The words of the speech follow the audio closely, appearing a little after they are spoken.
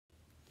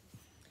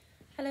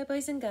Hello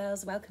boys and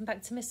girls, welcome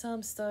back to Miss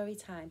Orme's story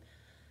time.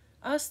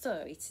 Our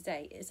story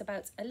today is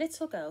about a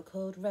little girl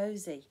called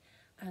Rosie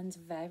and a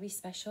very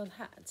special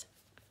hat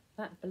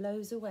that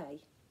blows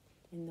away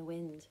in the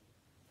wind.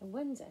 I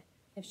wonder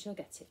if she'll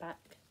get it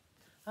back.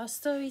 Our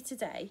story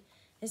today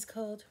is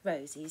called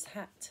Rosie's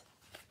Hat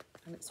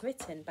and it's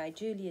written by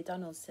Julia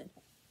Donaldson.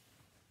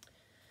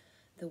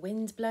 The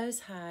wind blows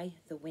high,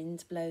 the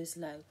wind blows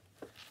low.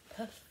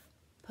 Puff,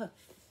 puff,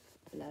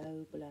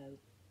 blow, blow.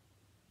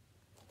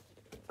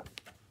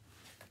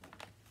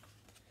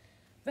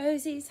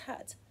 Rosie's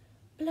hat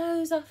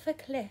blows off a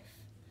cliff.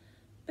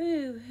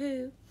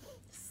 Boo-hoo,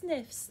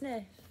 sniff,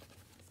 sniff.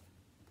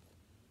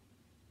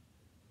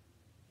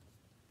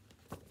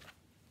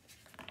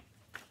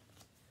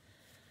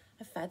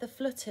 A feather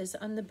flutters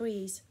on the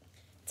breeze.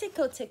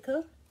 Tickle,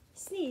 tickle,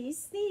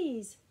 sneeze,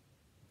 sneeze.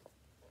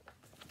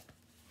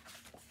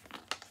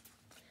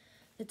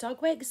 The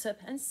dog wakes up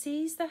and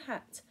sees the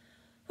hat.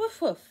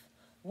 Woof, woof,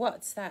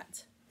 what's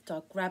that?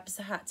 Dog grabs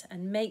the hat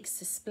and makes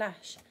a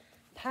splash.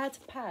 Pad,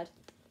 pad,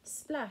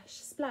 splash,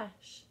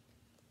 splash.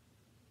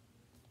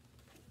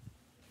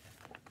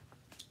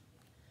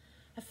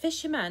 A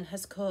fisherman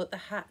has caught the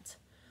hat.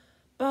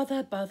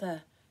 Bother,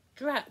 bother,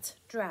 drat,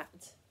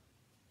 drat.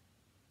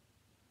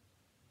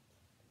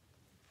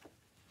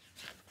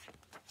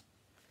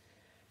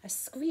 A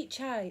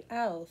screech-eye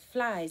owl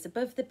flies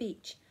above the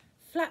beach.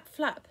 Flap,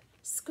 flap,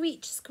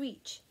 screech,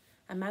 screech.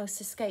 A mouse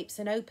escapes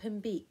an open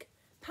beak.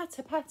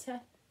 Patter,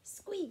 patter,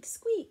 squeak,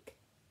 squeak.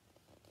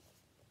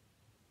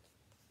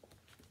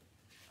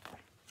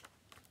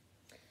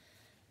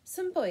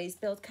 Some boys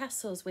build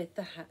castles with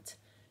the hat.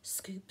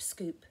 Scoop,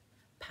 scoop,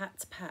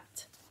 pat,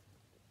 pat.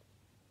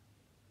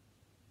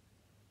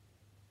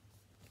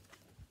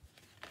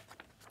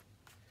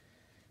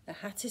 The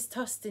hat is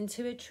tossed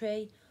into a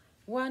tree.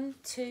 1,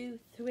 2,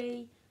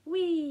 3,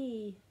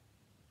 whee!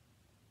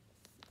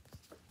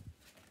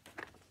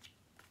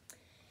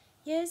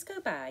 Years go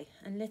by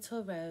and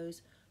little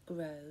Rose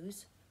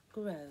grows,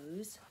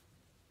 grows,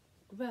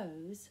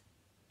 grows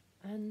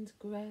and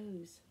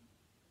grows.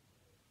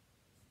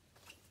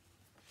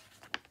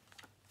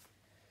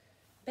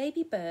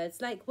 Baby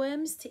birds like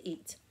worms to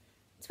eat.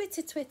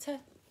 Twitter, twitter,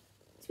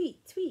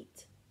 tweet,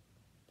 tweet.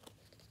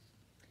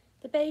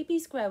 The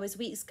babies grow as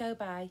weeks go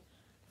by.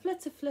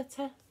 Flutter,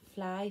 flutter,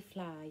 fly,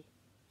 fly.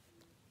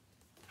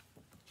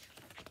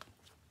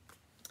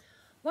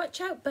 Watch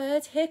out,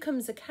 bird, here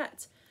comes a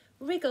cat.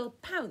 Wriggle,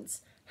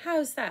 pounce,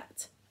 how's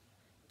that?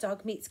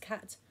 Dog meets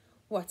cat.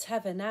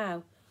 Whatever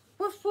now?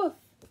 Woof, woof,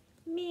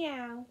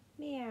 meow,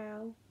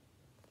 meow.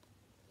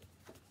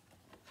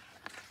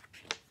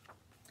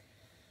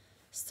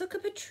 Stuck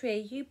up a tree,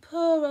 you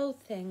poor old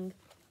thing.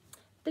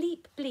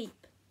 Bleep, bleep,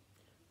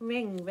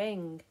 ring,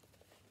 ring.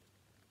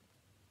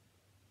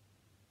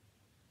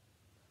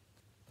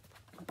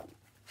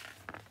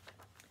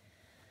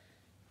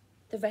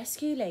 The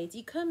rescue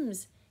lady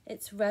comes.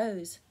 It's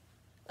Rose.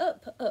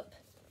 Up, up,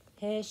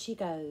 here she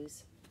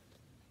goes.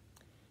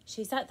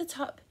 She's at the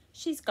top.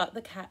 She's got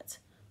the cat.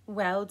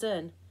 Well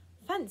done.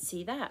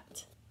 Fancy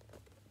that.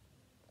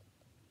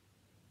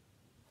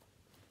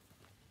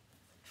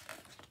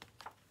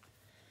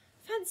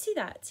 Fancy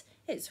that.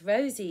 It's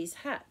Rosie's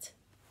hat.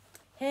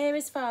 Here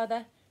is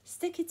father.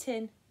 Stick it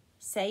in.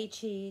 Say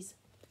cheese.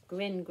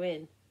 Grin,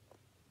 grin.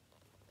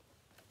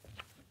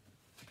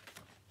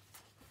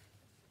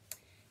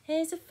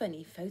 Here's a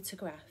funny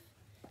photograph.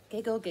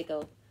 Giggle,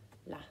 giggle,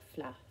 laugh,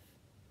 laugh.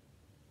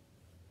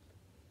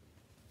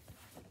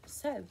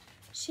 So,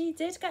 she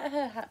did get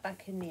her hat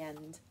back in the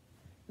end,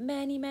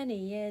 many, many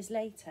years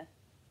later.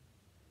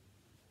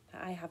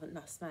 But I haven't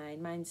lost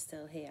mine, mine's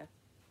still here.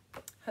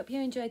 Hope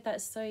you enjoyed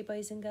that story,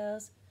 boys and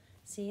girls.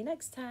 See you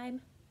next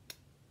time.